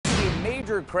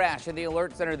major crash in the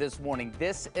alert center this morning.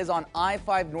 This is on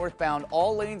I-5 northbound.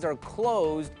 All lanes are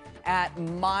closed at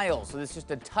Miles. So this is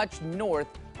just a touch north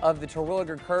of the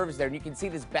Terwilliger curves there. And you can see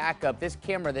this backup. This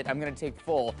camera that I'm going to take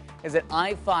full is at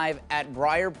I-5 at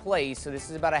Briar Place. So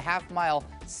this is about a half mile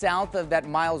south of that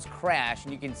Miles crash.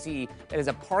 And you can see it is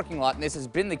a parking lot. And this has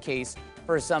been the case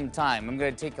for some time. I'm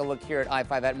going to take a look here at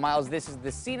I-5 at Miles. This is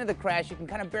the scene of the crash. You can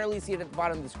kind of barely see it at the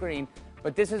bottom of the screen.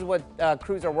 But this is what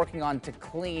crews are working on to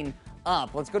clean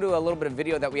up. Let's go to a little bit of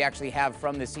video that we actually have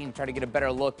from the scene, try to get a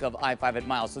better look of I-5 at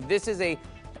Miles. So this is a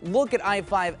look at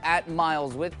I-5 at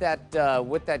Miles with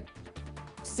that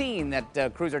scene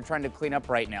that crews are trying to clean up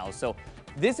right now. So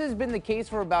this has been the case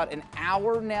for about an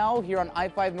hour now here on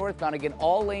I-5 northbound. Again,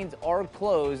 all lanes are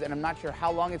closed, and I'm not sure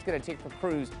how long it's going to take for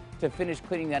crews to finish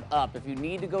cleaning that up. If you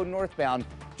need to go northbound,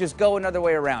 just go another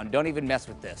way around. Don't even mess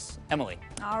with this. Emily.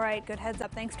 All right, good heads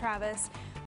up. Thanks, Travis.